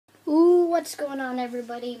What's going on,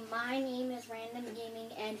 everybody? My name is Random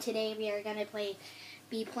Gaming, and today we are gonna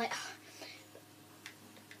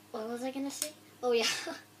what was I gonna say? Oh yeah,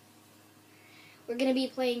 we're gonna be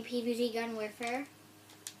playing PvZ Gun Warfare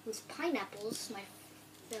with Pineapples, my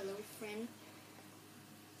fellow friend.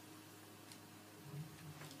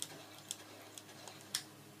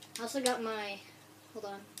 I also got my. Hold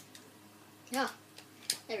on. Yeah,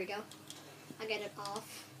 there we go. I got it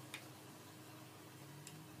off.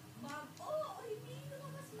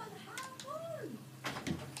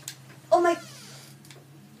 Oh my!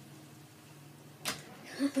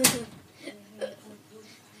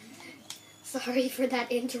 Sorry for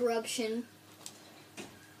that interruption.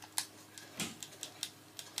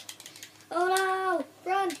 Oh no!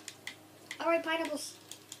 Run! Alright, Pineapples.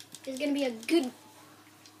 It's gonna be a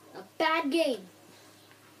bad game.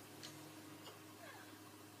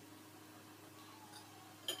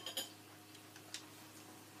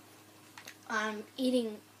 I'm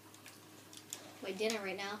eating my dinner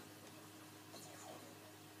right now.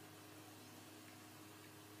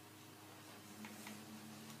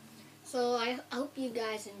 So I hope you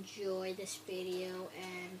guys enjoy this video,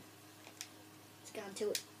 and let's get on to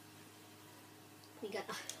it. We got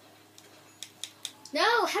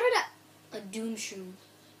no, how did a doom shroom?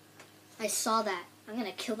 I saw that. I'm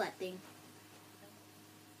gonna kill that thing.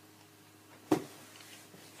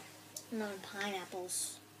 No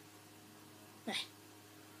pineapples.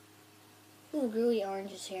 Ooh, gooey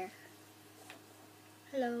oranges here.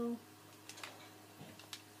 Hello.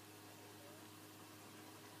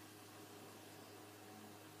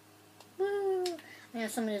 Woo! I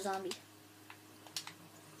got some of the zombie.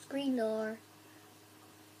 Screen door.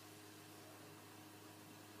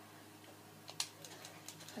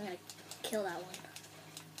 I'm gonna kill that one.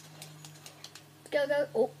 Let's go.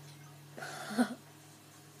 Oh.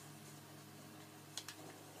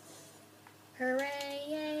 Hooray,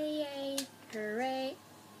 yay, yay, hooray.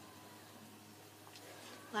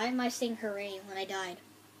 Why am I saying hooray when I died?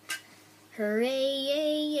 Hooray,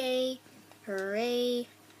 yay, yay, hooray.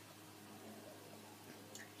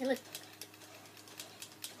 Hey, look.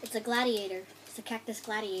 It's a gladiator. It's a cactus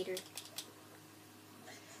gladiator.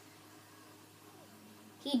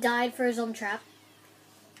 He died for his own trap.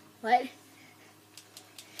 What?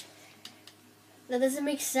 That doesn't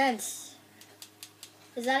make sense.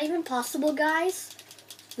 Is that even possible, guys?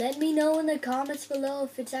 Let me know in the comments below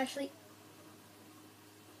if it's actually...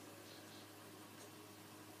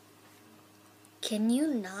 Can you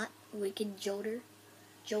not, wicked Joker?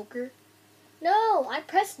 No, I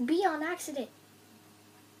pressed B on accident.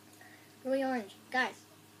 Really orange. Guys.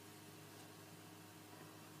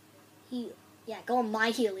 Heal. Yeah, go on my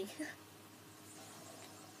healing.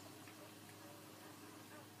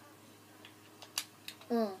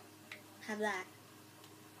 Have that.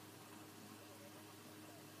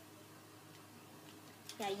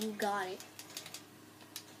 Yeah, you got it.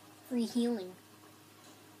 Free healing.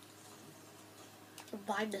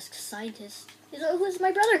 Revive this scientist. Who's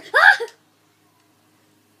my brother? Ah!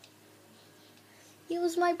 He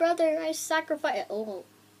was my brother. I sacrificed. Oh,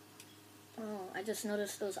 I just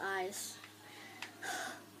noticed those eyes.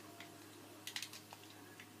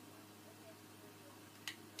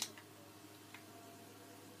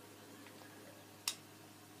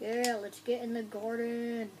 Yeah, let's get in the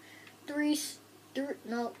garden.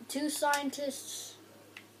 Two scientists.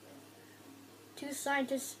 2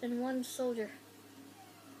 scientists and 1 soldier.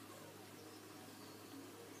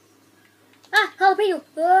 Ah, jalapeno!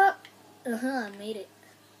 I made it.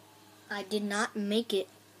 I did not make it.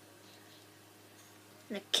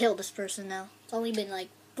 I'm gonna kill this person now. It's only been like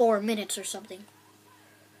 4 minutes or something.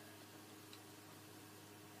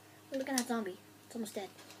 Look at that zombie. It's almost dead.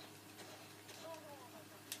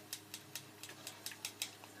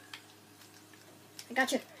 I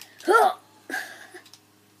got you.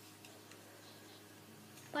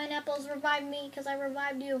 Pineapples, revive me because I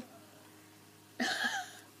revived you.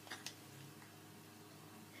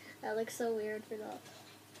 That looks so weird for the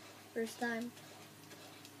first time.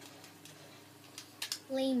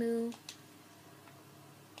 Lame.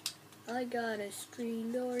 I got a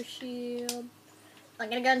screen door shield. I'm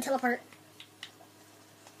gonna go and teleport.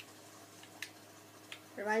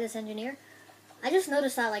 Revive this engineer. I just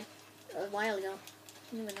noticed that like a while ago.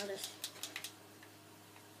 I didn't even notice.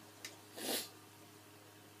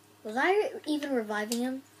 Was I even reviving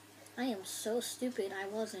him? I am so stupid. I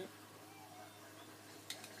wasn't.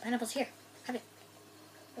 Pineapple's here. Have it.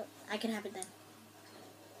 Oh, I can have it then.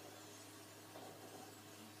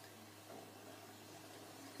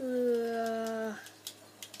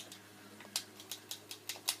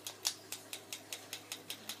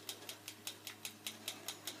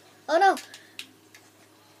 Oh no!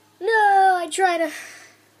 No! I try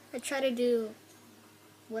to do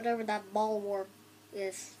whatever that ball warp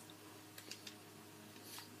is.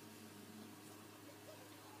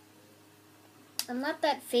 I'm not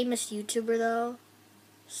that famous YouTuber though,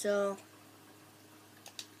 so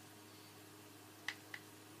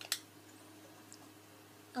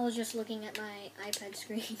I was just looking at my iPad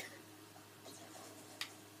screen.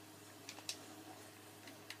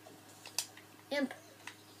 Imp.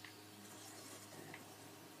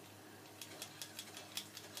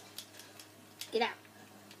 Get out.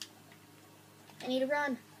 I need to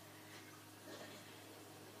run.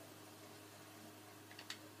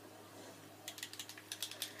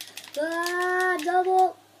 Ah,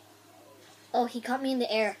 double. Oh, he caught me in the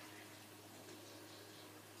air.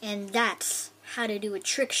 And that's how to do a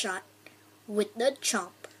trick shot with the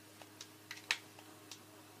chomp.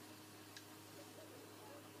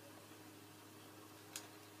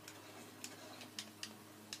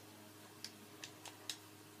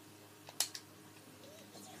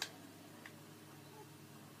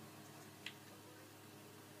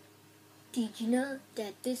 Did you know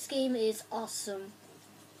that this game is awesome?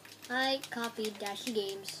 I copied Dashy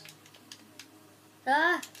Games.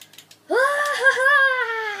 Ah!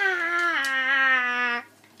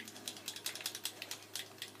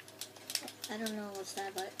 I don't know what's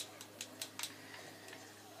that, but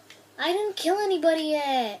I didn't kill anybody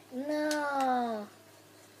yet. No.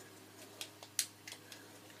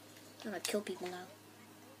 I'm gonna kill people now.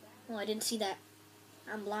 Oh, I didn't see that.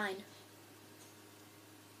 I'm blind.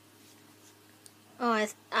 Oh,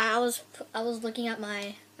 I was looking at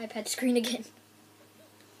my iPad screen again.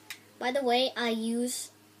 By the way, I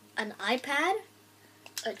use an iPad,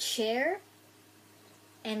 a chair,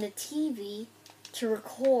 and a TV to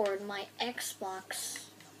record my Xbox.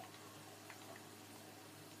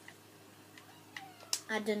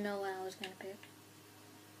 I didn't know what I was gonna pick.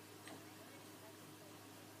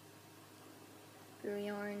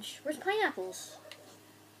 Bluey orange. Where's pineapples?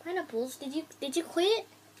 Pineapples? Did you quit?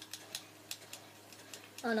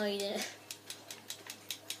 Oh no, you didn't.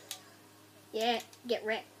 Yeah, get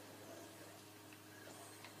wrecked.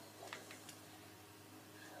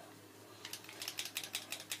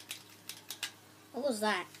 What was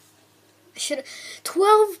that? I should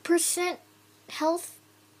 12% health.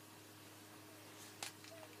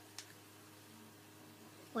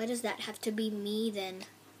 Why does that have to be me then?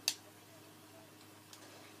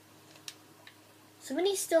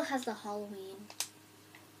 Somebody still has the Halloween.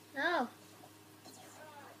 No.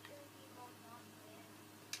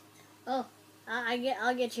 Oh, I'll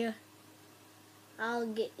get you. I'll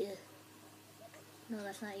get you. No,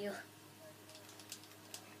 that's not you.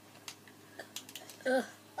 Ugh.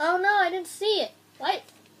 Oh no, I didn't see it. What?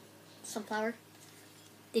 Sunflower.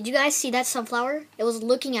 Did you guys see that sunflower? It was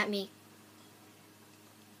looking at me.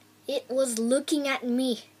 It was looking at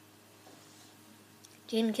me.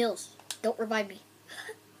 Jaden kills. Don't revive me.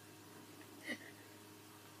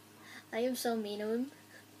 I am so mean to him.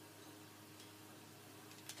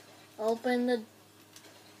 Open the...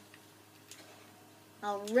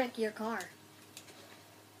 I'll wreck your car.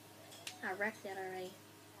 I wrecked it already.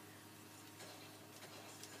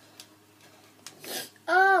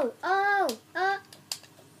 Oh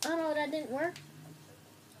no, that didn't work.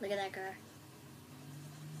 Look at that car.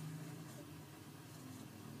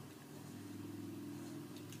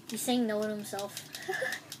 He's saying no to himself.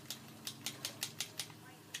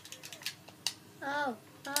 Oh.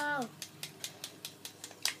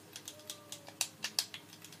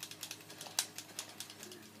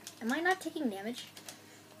 Am I not taking damage?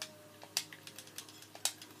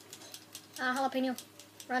 Jalapeno.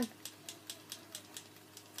 Run.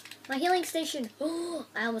 My healing station. Oh,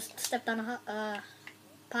 I almost stepped on a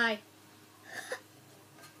pie.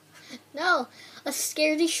 No, a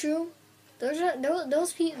scaredy shroom.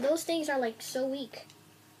 Those things are like so weak,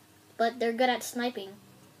 but they're good at sniping.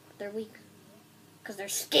 They're weak because they're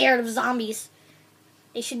scared of zombies.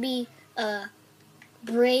 They should be a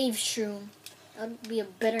brave shroom. That would be a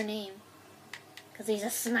better name because he's a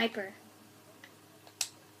sniper.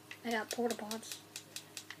 I got porta pots.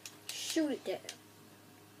 Shoot it there.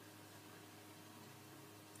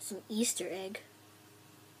 Some Easter egg.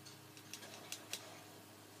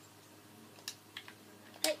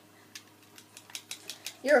 Hey.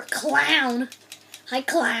 You're a clown. Hi,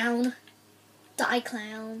 clown. Die,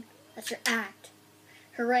 clown. That's your act.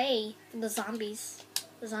 Hooray for the zombies.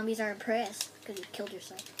 The zombies are impressed because you killed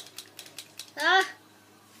yourself. Ah!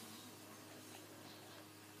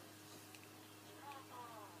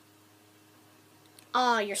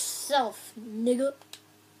 Ah, yourself, nigga.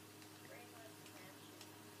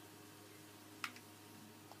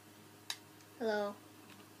 Hello.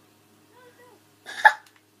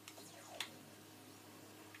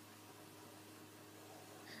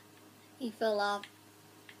 He fell off.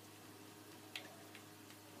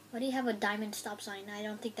 Why do you have a diamond stop sign? I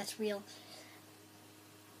don't think that's real.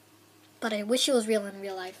 But I wish it was real in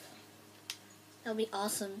real life. That would be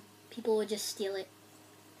awesome. People would just steal it.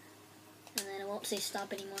 And then it won't say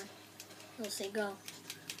stop anymore. It'll say go.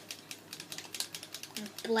 And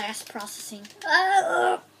blast processing.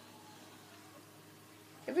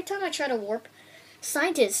 Every time I try to warp,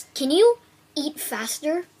 scientists, can you eat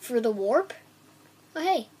faster for the warp? Oh,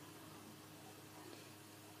 hey.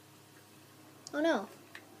 Oh, no.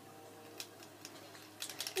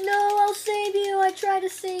 No, I'll save you. I tried to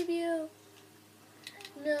save you.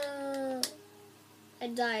 No. I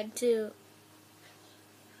died, too.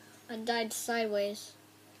 I died sideways.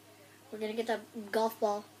 We're gonna get that golf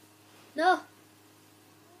ball. No.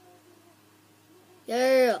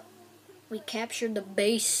 Yeah. We captured the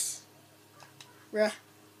base. Bruh.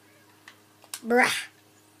 Bruh.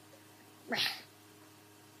 Bruh.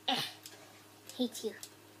 Hate you.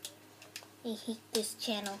 I hate this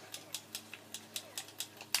channel.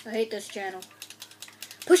 I hate this channel.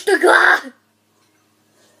 Push the glass!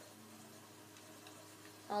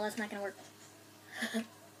 Oh, that's not gonna work.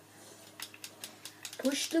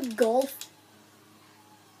 Push the golf.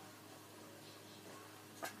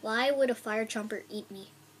 Why would a fire chomper eat me?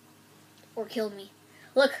 Or kill me?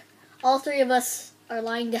 Look, all three of us are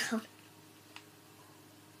lying down.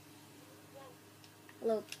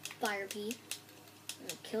 Hello, fire pea. I'm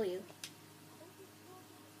gonna kill you.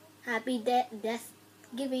 Happy death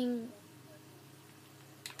giving.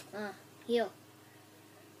 Heal.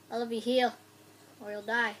 All of you heal, or you'll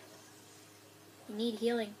die. You need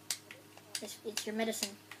healing. It's your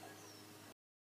medicine.